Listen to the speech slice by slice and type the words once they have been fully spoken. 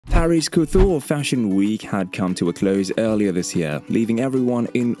Paris Couture Fashion Week had come to a close earlier this year, leaving everyone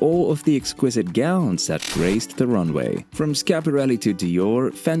in awe of the exquisite gowns that graced the runway. From Schiaparelli to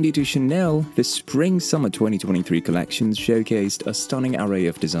Dior, Fendi to Chanel, the Spring-Summer 2023 collections showcased a stunning array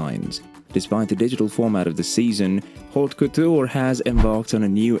of designs. Despite the digital format of the season, Haute Couture has embarked on a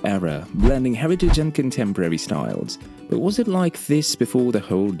new era, blending heritage and contemporary styles. But was it like this before the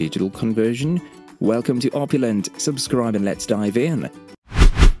whole digital conversion? Welcome to Opulent, subscribe and let's dive in.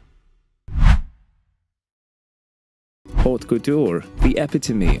 Haute Couture, the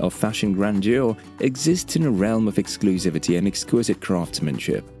epitome of fashion grandeur, exists in a realm of exclusivity and exquisite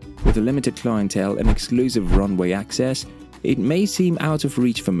craftsmanship. With a limited clientele and exclusive runway access, it may seem out of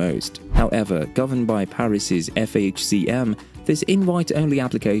reach for most. However, governed by Paris's FHCM, this invite-only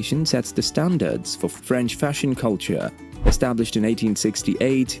application sets the standards for French fashion culture. Established in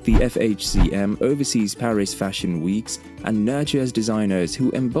 1868, the FHCM oversees Paris Fashion Weeks and nurtures designers who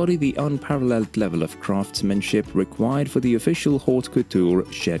embody the unparalleled level of craftsmanship required for the official Haute Couture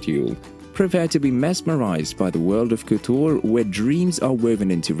schedule. Prepare to be mesmerized by the world of couture where dreams are woven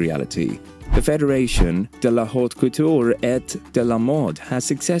into reality. The Fédération de la Haute Couture et de la Mode has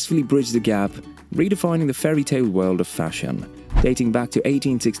successfully bridged the gap, redefining the fairy tale world of fashion. Dating back to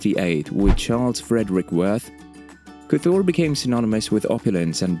 1868 with Charles Frederick Worth, couture became synonymous with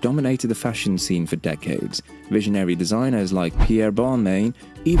opulence and dominated the fashion scene for decades. Visionary designers like Pierre Balmain,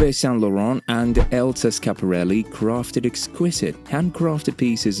 Yves Saint Laurent, and Elsa Schiaparelli crafted exquisite, handcrafted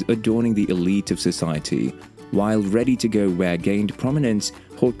pieces adorning the elite of society. While ready-to-go wear gained prominence,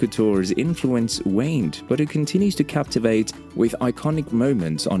 Haute Couture's influence waned, but it continues to captivate with iconic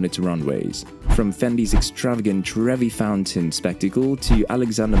moments on its runways. From Fendi's extravagant Trevi Fountain spectacle to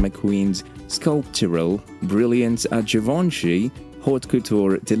Alexander McQueen's sculptural brilliance at Givenchy, Haute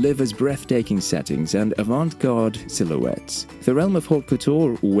Couture delivers breathtaking settings and avant-garde silhouettes. The realm of Haute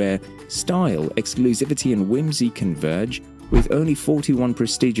Couture, where style, exclusivity and whimsy converge, with only 41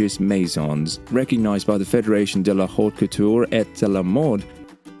 prestigious Maisons, recognized by the Fédération de la Haute Couture et de la Mode,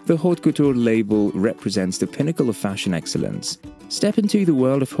 the Haute Couture label represents the pinnacle of fashion excellence. Step into the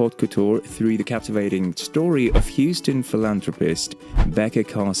world of Haute Couture through the captivating story of Houston philanthropist Becca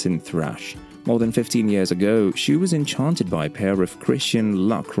Carson Thrash. More than 15 years ago, she was enchanted by a pair of Christian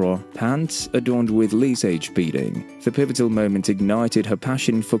Lacroix pants adorned with Lesage beading. The pivotal moment ignited her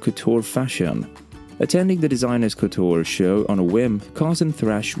passion for couture fashion. Attending the designer's couture show on a whim, Carson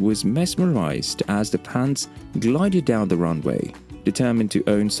Thrash was mesmerized as the pants glided down the runway. Determined to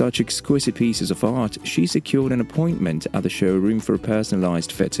own such exquisite pieces of art, she secured an appointment at the showroom for a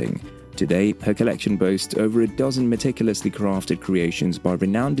personalized fitting. Today, her collection boasts over a dozen meticulously crafted creations by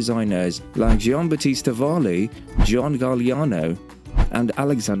renowned designers like Jean-Baptiste Valli, John Galliano, and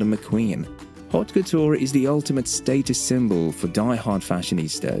Alexander McQueen. Haute Couture is the ultimate status symbol for die-hard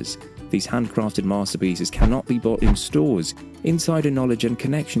fashionistas. These handcrafted masterpieces cannot be bought in stores. Insider knowledge and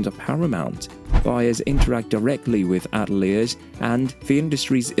connections are paramount. Buyers interact directly with ateliers and the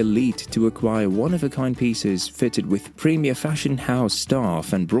industry's elite to acquire one-of-a-kind pieces fitted with premier fashion house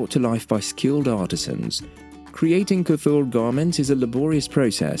staff and brought to life by skilled artisans. Creating couture garments is a laborious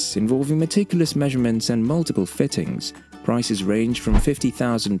process involving meticulous measurements and multiple fittings. Prices range from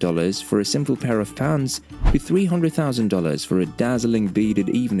 $50,000 for a simple pair of pants to $300,000 for a dazzling beaded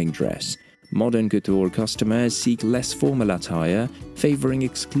evening dress. Modern couture customers seek less formal attire, favoring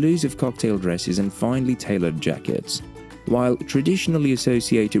exclusive cocktail dresses and finely tailored jackets. While traditionally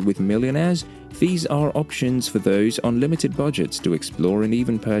associated with millionaires, these are options for those on limited budgets to explore and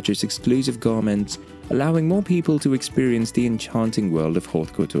even purchase exclusive garments, allowing more people to experience the enchanting world of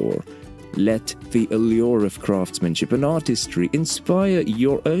Haute Couture. Let the allure of craftsmanship and artistry inspire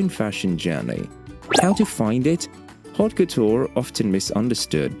your own fashion journey. How to find it? Haute Couture, often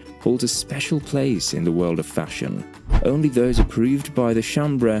misunderstood, holds a special place in the world of fashion. Only those approved by the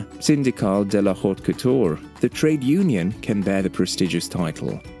Chambre Syndicale de la Haute Couture, the trade union, can bear the prestigious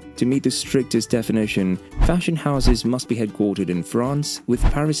title. To meet the strictest definition, fashion houses must be headquartered in France, with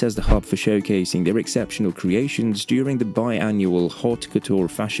Paris as the hub for showcasing their exceptional creations during the biannual Haute Couture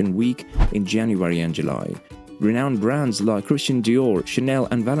Fashion Week in January and July. Renowned brands like Christian Dior, Chanel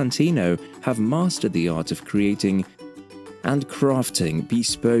and Valentino have mastered the art of creating and crafting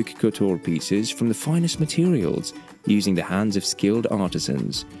bespoke couture pieces from the finest materials, using the hands of skilled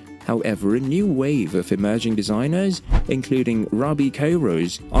artisans. However, a new wave of emerging designers, including Robbie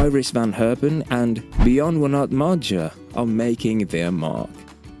Kairos, Iris van Herpen, and Bionwanat Madja, are making their mark.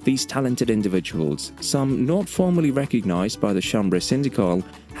 These talented individuals, some not formally recognized by the Chambre Syndicale,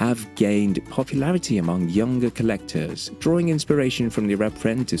 have gained popularity among younger collectors, drawing inspiration from their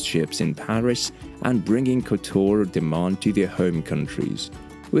apprenticeships in Paris and bringing couture demand to their home countries.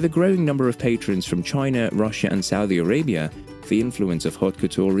 With a growing number of patrons from China, Russia and Saudi Arabia, the influence of haute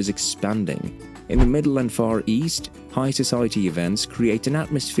couture is expanding. In the Middle and Far East, high society events create an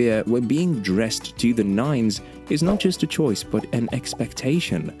atmosphere where being dressed to the nines is not just a choice but an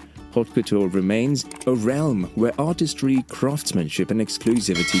expectation. Haute couture remains a realm where artistry, craftsmanship and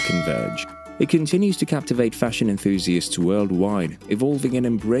exclusivity converge. It continues to captivate fashion enthusiasts worldwide, evolving and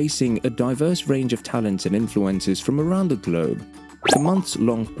embracing a diverse range of talents and influences from around the globe. It's a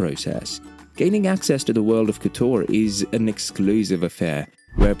months-long process. Gaining access to the world of couture is an exclusive affair,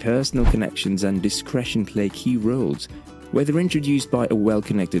 where personal connections and discretion play key roles. Whether introduced by a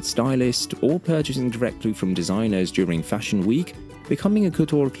well-connected stylist or purchasing directly from designers during Fashion Week, becoming a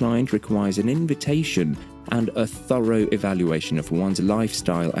couture client requires an invitation and a thorough evaluation of one's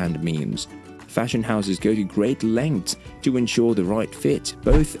lifestyle and means. Fashion houses go to great lengths to ensure the right fit,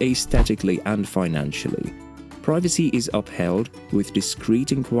 both aesthetically and financially. Privacy is upheld, with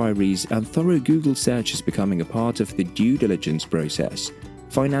discreet inquiries and thorough Google searches becoming a part of the due diligence process.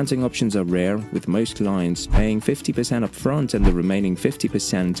 Financing options are rare, with most clients paying 50% upfront and the remaining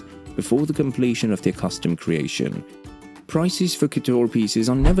 50% before the completion of their custom creation. Prices for couture pieces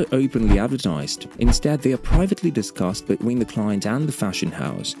are never openly advertised. Instead, they are privately discussed between the client and the fashion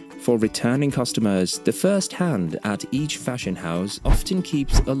house. For returning customers, the first hand at each fashion house often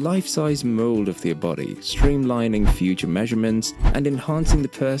keeps a life-size mold of their body, streamlining future measurements and enhancing the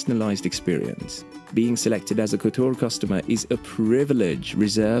personalized experience. Being selected as a couture customer is a privilege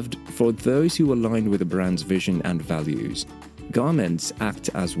reserved for those who align with the brand's vision and values. Garments act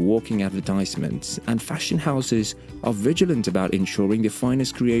as walking advertisements, and fashion houses are vigilant about ensuring the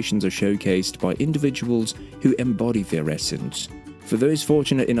finest creations are showcased by individuals who embody their essence. For those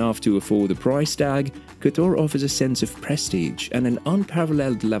fortunate enough to afford the price tag, couture offers a sense of prestige and an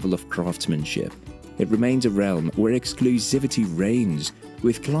unparalleled level of craftsmanship. It remains a realm where exclusivity reigns,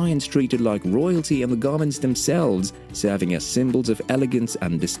 with clients treated like royalty and the garments themselves serving as symbols of elegance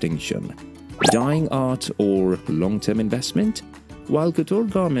and distinction. Dying art or long-term investment? While couture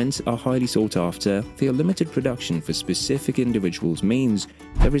garments are highly sought after, their limited production for specific individuals means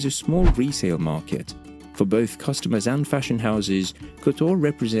there is a small resale market. For both customers and fashion houses, couture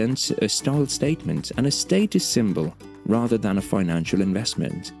represents a style statement and a status symbol rather than a financial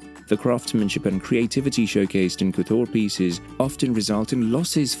investment. The craftsmanship and creativity showcased in couture pieces often result in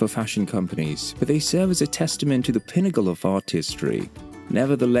losses for fashion companies, but they serve as a testament to the pinnacle of artistry.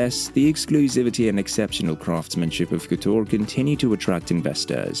 Nevertheless, the exclusivity and exceptional craftsmanship of couture continue to attract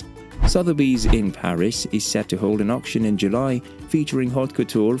investors. Sotheby's in Paris is set to hold an auction in July featuring haute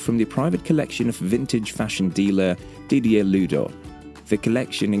couture from the private collection of vintage fashion dealer Didier Ludo. The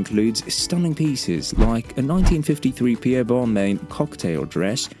collection includes stunning pieces like a 1953 Pierre Balmain cocktail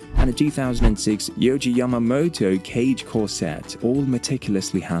dress and a 2006 Yohji Yamamoto cage corset, all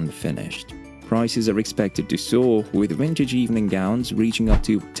meticulously hand-finished. Prices are expected to soar, with vintage evening gowns reaching up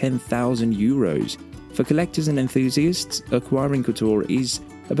to €10,000. For collectors and enthusiasts, acquiring couture is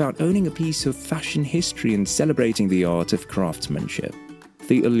about owning a piece of fashion history and celebrating the art of craftsmanship.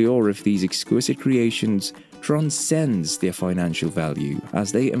 The allure of these exquisite creations transcends their financial value,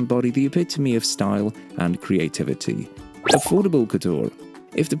 as they embody the epitome of style and creativity. Affordable couture.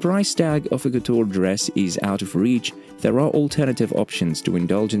 If the price tag of a couture dress is out of reach, there are alternative options to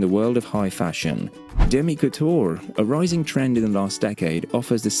indulge in the world of high fashion. Demi-couture, a rising trend in the last decade,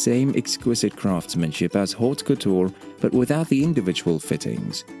 offers the same exquisite craftsmanship as haute couture, but without the individual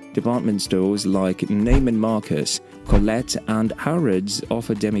fittings. Department stores like Neiman Marcus, Colette and Harrods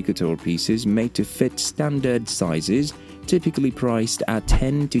offer demi-couture pieces made to fit standard sizes, typically priced at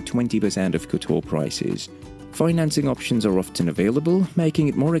 10 to 20% of couture prices. Financing options are often available, making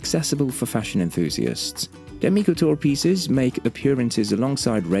it more accessible for fashion enthusiasts. Demi-couture pieces make appearances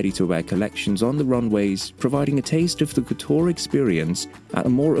alongside ready-to-wear collections on the runways, providing a taste of the couture experience at a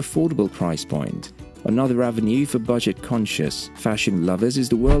more affordable price point. Another avenue for budget-conscious fashion lovers is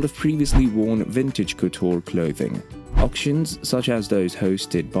the world of previously worn vintage couture clothing. Auctions, such as those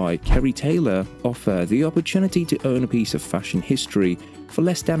hosted by Kerry Taylor, offer the opportunity to own a piece of fashion history for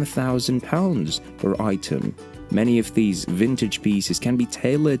less than £1,000 per item. Many of these vintage pieces can be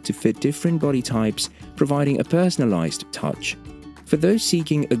tailored to fit different body types, providing a personalized touch. For those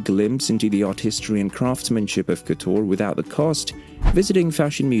seeking a glimpse into the artistry and craftsmanship of couture without the cost, visiting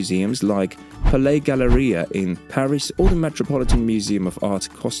fashion museums like Palais Galleria in Paris or the Metropolitan Museum of Art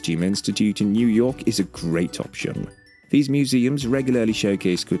Costume Institute in New York is a great option. These museums regularly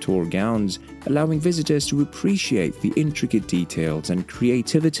showcase couture gowns, allowing visitors to appreciate the intricate details and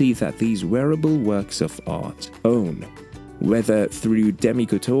creativity that these wearable works of art own. Whether through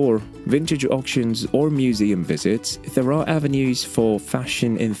demi-couture, vintage auctions, or museum visits, there are avenues for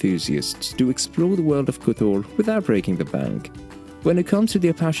fashion enthusiasts to explore the world of couture without breaking the bank. When it comes to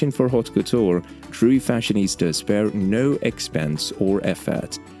their passion for haute couture, true fashionistas spare no expense or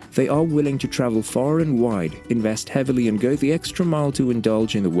effort. They are willing to travel far and wide, invest heavily, and go the extra mile to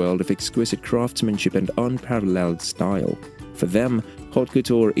indulge in the world of exquisite craftsmanship and unparalleled style. For them, haute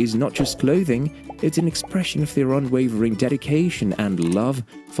couture is not just clothing, it's an expression of their unwavering dedication and love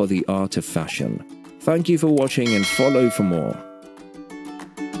for the art of fashion. Thank you for watching and follow for more.